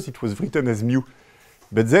 papers, it was written as mu.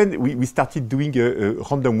 But then we started doing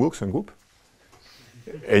random walks on group.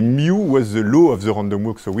 And mu was the law of the random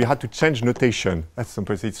walk, so we had to change notation. That's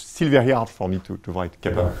simple. It's still very hard for me to write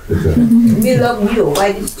kappa. We love mu.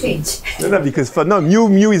 Why this change? No, because for now,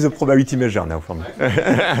 mu is a probability measure now for me.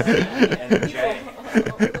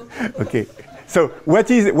 Okay. So what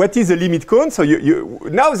is a limit cone? So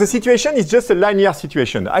now the situation is just a linear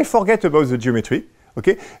situation. I forget about the geometry.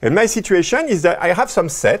 Okay. And my situation is that I have some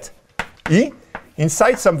set E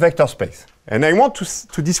inside some vector space. And I want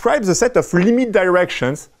to describe the set of limit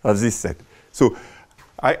directions of this set. So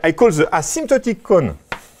I call the asymptotic cone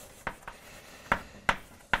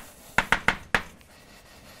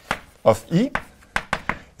of E.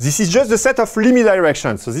 This is just the set of limit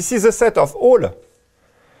directions. So this is the set of all.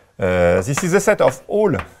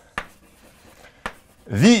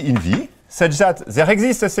 V in V, such that there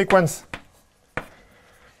exists a sequence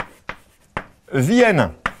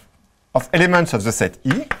Vn of elements of the set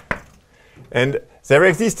E. And there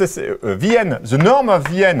exists a Vn, the norm of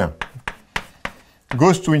Vn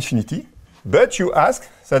goes to infinity, but you ask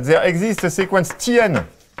that there exists a sequence Tn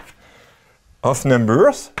of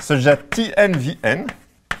numbers such that Tn Vn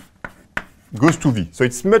goes to V. So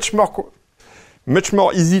it's much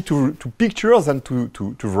more easy to picture than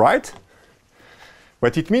to write.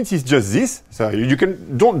 What it means is just this. So you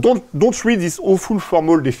don't read this awful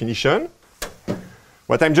formal definition.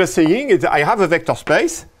 What I'm just saying is I have a vector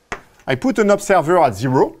space. I put an observer at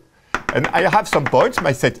 0, and I have some points,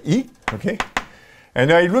 my set E, okay?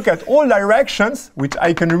 And I look at all directions which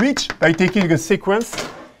I can reach by taking a sequence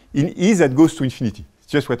in E that goes to infinity.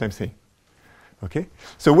 It's just what I'm saying, okay?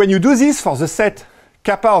 So when you do this for the set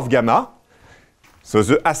kappa of gamma, so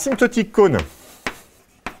the asymptotic cone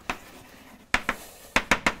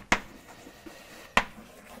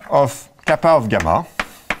of kappa of gamma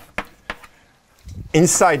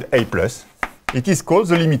inside A+, it is called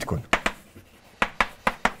the limit cone.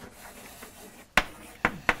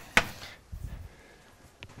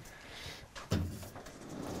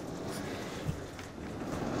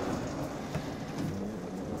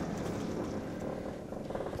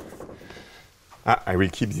 I will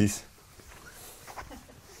keep this.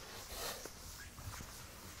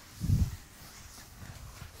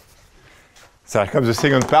 So here comes the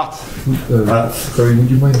second part. Sorry, would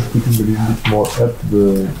you mind putting a little bit more up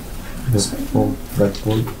the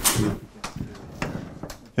flagpole?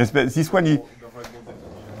 Yes, but this one is...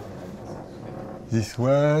 This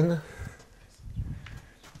one...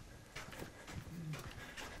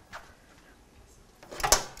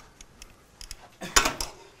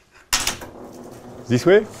 This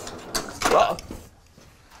way?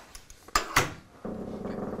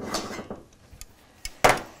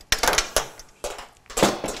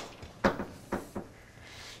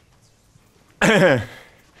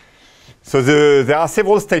 So there are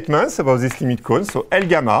several statements about this limit cone. So L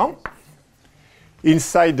gamma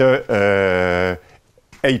inside A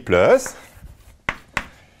plus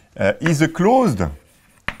is a closed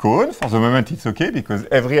cone. For the moment it's okay because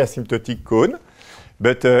every asymptotic cone,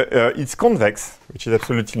 but it's convex, which is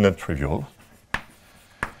absolutely not trivial.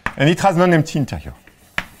 And it has non-empty interior.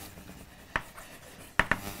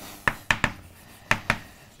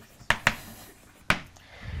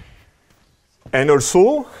 And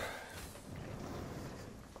also,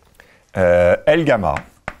 L gamma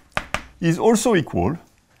is also equal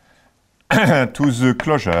to the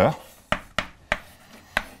closure.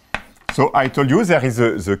 So I told you there is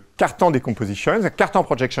the Cartan decomposition, the Cartan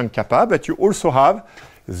projection kappa, but you also have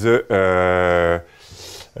the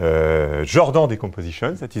Jordan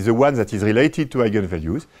decomposition, that is the one that is related to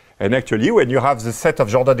eigenvalues. And actually, when you have the set of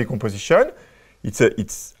Jordan decomposition, it's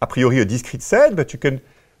a priori a discrete set, but you can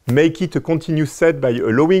make it a continuous set by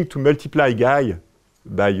allowing to multiply Guy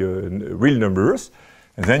by real numbers,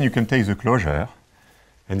 and then you can take the closure,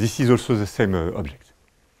 and this is also the same object.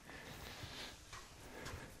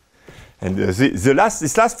 And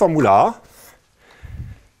this last formula,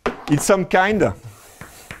 it's some kind of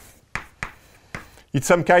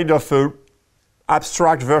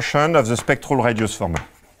abstract version of the spectral radius formula.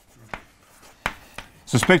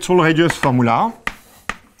 The spectral radius formula,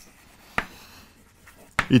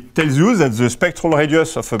 it tells you that the spectral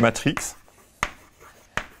radius of a matrix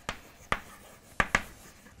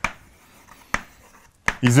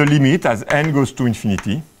is a limit as n goes to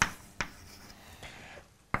infinity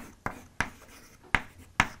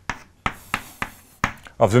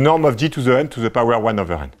of the norm of g to the n to the power 1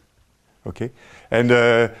 over n. Okay? And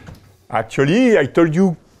actually, I told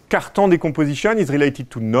you Cartan decomposition is related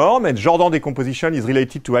to norm, and Jordan decomposition is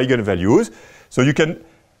related to eigenvalues. So you can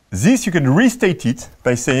restate it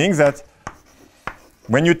by saying that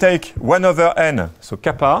when you take 1 over n, so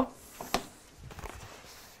kappa,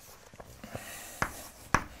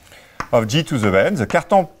 of G to the n, the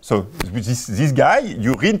Cartan, so this guy,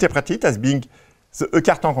 you reinterpret it as being a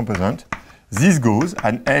Cartan component. This goes,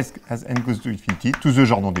 and as n goes to infinity, to the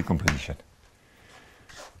Jordan decomposition.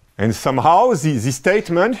 And somehow, the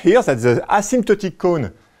statement here that the asymptotic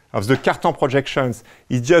cone of the Cartan projections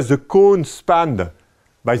is just the cone spanned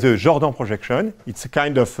by the Jordan projection. It's a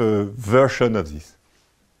kind of version of this.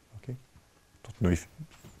 Okay? I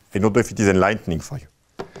don't know if it is enlightening for you.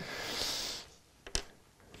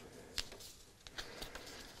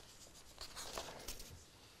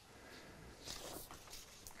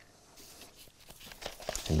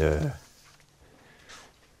 And,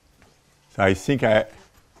 so I think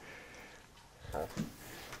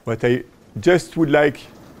what I just would like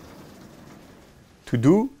to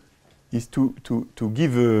do is to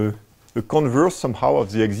give a converse somehow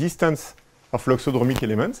of the existence of loxodromic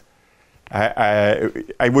elements.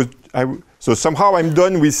 So somehow I'm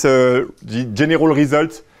done with the general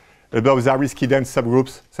result about the risky dense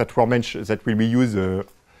subgroups that were mentioned, that will be used in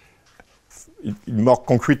more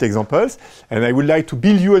concrete examples. And I would like to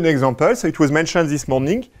build you an example. So it was mentioned this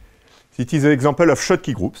morning. It is an example of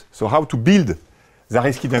Schottky groups. So how to build the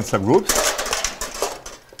risky dense subgroups.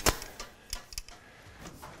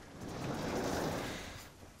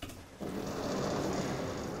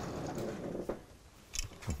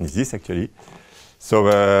 Is this actually? So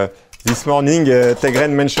this morning,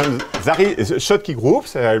 Tegren mentioned Schottky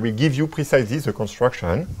groups. I will give you precisely the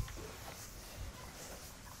construction.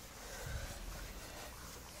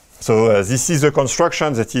 So this is a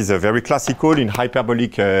construction that is very classical in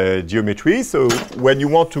hyperbolic geometry. So when you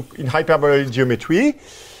want to, in hyperbolic geometry,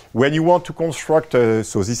 when you want to construct,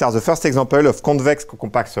 so these are the first example of convex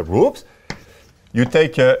compact subgroups. You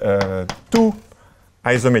take two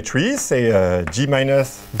isometries, say G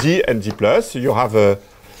minus, G and G plus. You have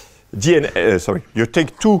G and, you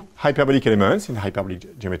take two hyperbolic elements in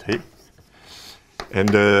hyperbolic geometry,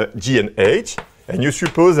 and G and H, and you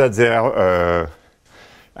suppose that they are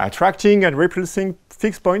attracting and repulsing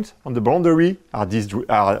fixed points on the boundary are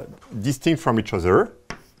distinct from each other.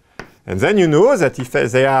 And then you know that if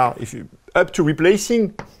they are up to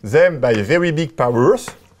replacing them by very big powers,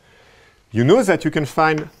 you know that you can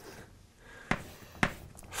find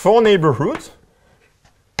 4 neighborhoods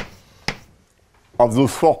of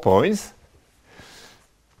those 4 points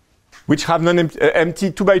which have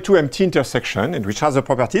empty 2 by 2 empty intersection, and which has the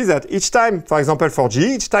property that each time, for example for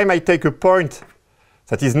G, each time I take a point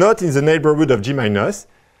that is not in the neighborhood of G minus,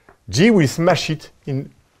 G will smash it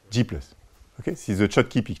in G plus. Okay, this is a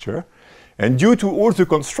Schottky picture. And due to all the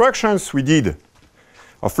constructions we did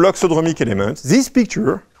of loxodromic elements, this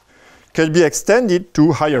picture can be extended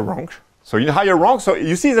to higher rank. So in higher rank, so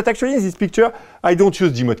you see that actually in this picture, I don't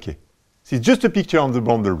use G mod K. This is just a picture on the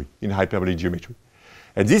boundary in hyperbolic geometry.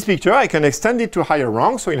 And this picture, I can extend it to higher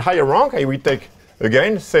rank. So in higher rank, I will take,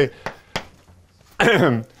 again, say,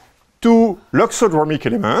 2 loxodromic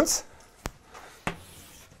elements.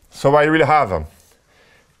 So I will have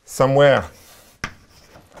somewhere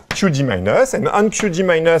QG minus, and on QG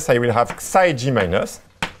minus I will have psi G minus.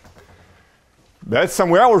 But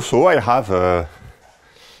somewhere also I have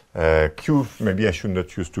Q, maybe I should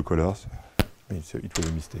not use 2 colors. It was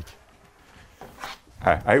a mistake.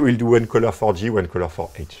 I will do 1 color for G, 1 color for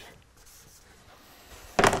H.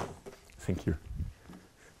 Thank you.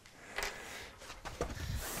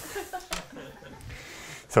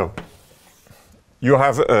 So, you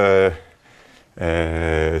have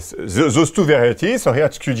those 2 varieties. So here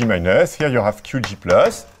it's QG minus, here you have QG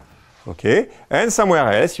plus, okay? And somewhere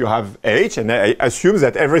else you have H, and I assume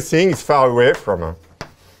that everything is far away from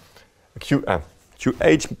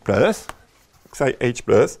QH plus, psi H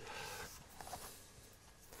plus,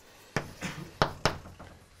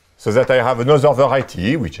 so that I have another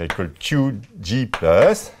variety, which I call QG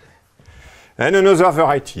plus, and another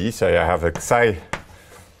variety, so I have a psi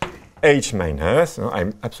H minus,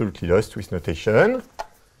 I'm absolutely lost with notation,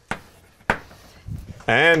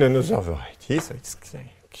 and another variety, so it's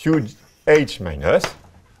QH minus,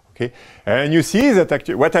 okay? And you see that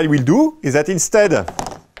actually what I will do is that instead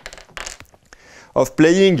of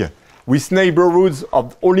playing with neighborhoods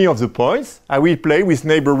of only of the points, I will play with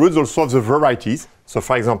neighborhoods also of the varieties. So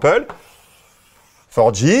for example,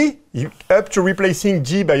 for G, up to replacing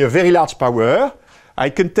G by a very large power, I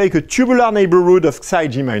can take a tubular neighborhood of psi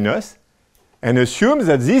G minus and assume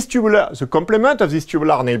that this the complement of this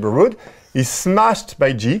tubular neighborhood is smashed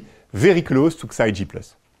by G very close to psi G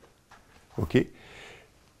plus. Okay?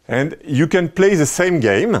 And you can play the same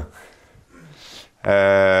game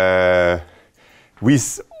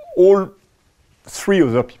with all 3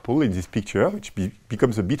 other people in this picture, which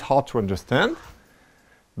becomes a bit hard to understand.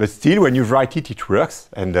 but still, when you write it, it works.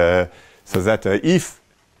 And so that if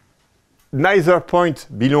neither point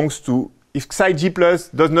belongs to, if psi g plus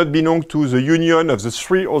does not belong to the union of the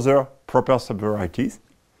three other proper subvarieties,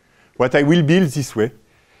 what I will build this way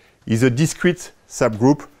is a discrete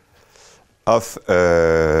subgroup of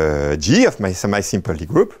G, of my semi-simple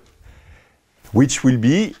group, which will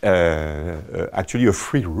be actually a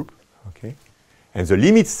free group. Okay? And the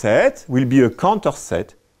limit set will be a counter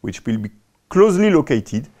set, which will be closely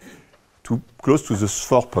located to close to the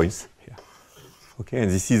 4 points here. Okay?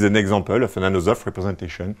 And this is an example of an Anosov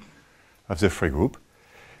representation of the free group.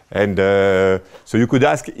 And so you could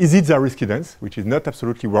ask, is it Zariski dense, which is not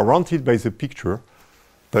absolutely warranted by the picture,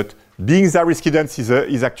 but being Zariski dense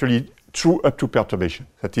is actually true up to perturbation.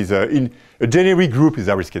 That is, in a generic group is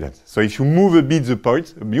Zariski dense. So if you move a bit the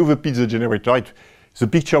point, move a bit the generator, the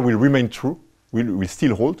picture will remain true, will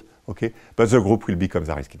still hold, okay, but the group will become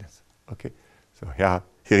Zariski dense. Okay, so here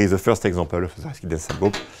is the first example of a Zariski dense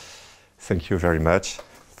subgroup. Thank you very much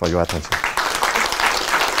for your attention.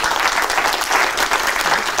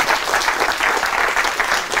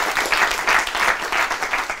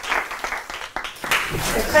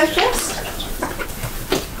 Questions?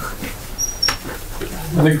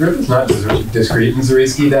 When the group is not discrete and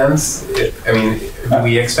Zariski dense, I mean, do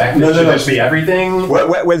we expect it to just be everything?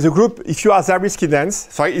 Well, the group, if you are Zariski dense,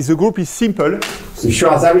 sorry, if the group is simple, if you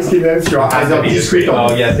are Zariski dense, you are either discrete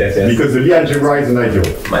or oh, yes. because the Lie algebra is an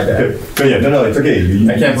ideal. My bad. Okay. So yeah, no, it's okay.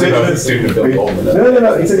 I can't believe I was a student of Bill Goldman.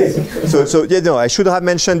 No, it's okay. So yeah, no, I should have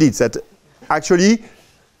mentioned it, that actually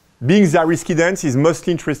being Zariski dense is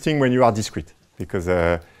mostly interesting when you are discrete, because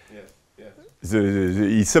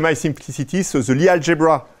the semi-simplicity, so the Lie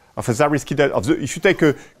algebra of a Zariski dense, if you take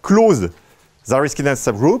a closed Zariski dense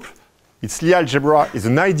subgroup, its Lie algebra is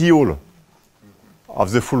an ideal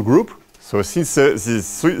of the full group. So since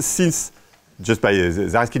just by the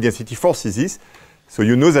Zariski density forces this, so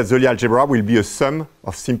you know that the Lie algebra will be a sum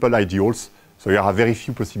of simple ideals. So you have very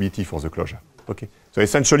few possibilities for the closure. Okay. So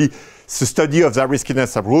essentially, the study of Zariski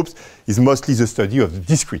dense subgroups is mostly the study of the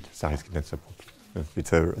discrete Zariski dense subgroups.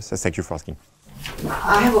 Thank you for asking.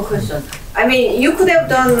 I have a question. I mean, you could have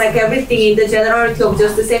done like everything in the generality of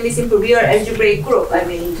just the semi-simple real algebraic group. I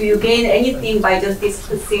mean, do you gain anything by just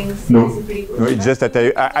discussing semi-simple group? No, it's just that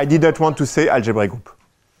I did not want to say algebraic group.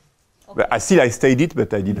 Okay. I stayed it,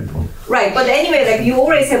 but I didn't want. Right, but anyway, like you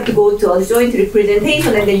always have to go to a joint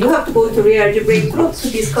representation, and then you have to go to real algebraic groups to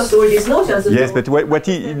discuss all these notions. Yes, but what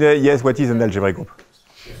is an algebraic group?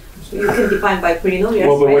 You can define by polynomials.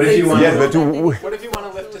 Well, but what if you want? Yes, but What if you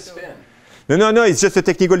want to lift a spin? No, it's just a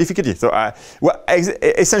technical difficulty. So,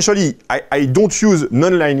 essentially, I don't use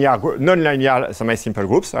non-linear semi-simple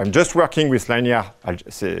groups. I'm just working with linear.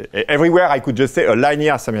 Everywhere I could just say a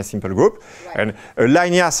linear semi-simple group. Right. And a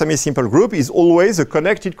linear semi-simple group is always a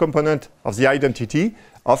connected component of the identity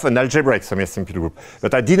of an algebraic semi-simple group.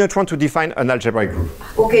 But I didn't want to define an algebraic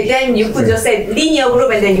group. Okay, then you could just say linear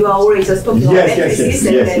group, and then you are always just talking about matrices,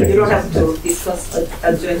 and then you don't have to discuss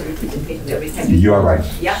a joint representation every time. You are right.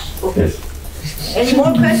 Yeah, okay. Yes. Any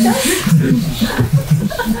more questions?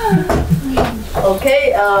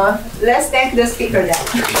 Okay, let's thank the speaker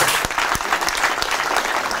then.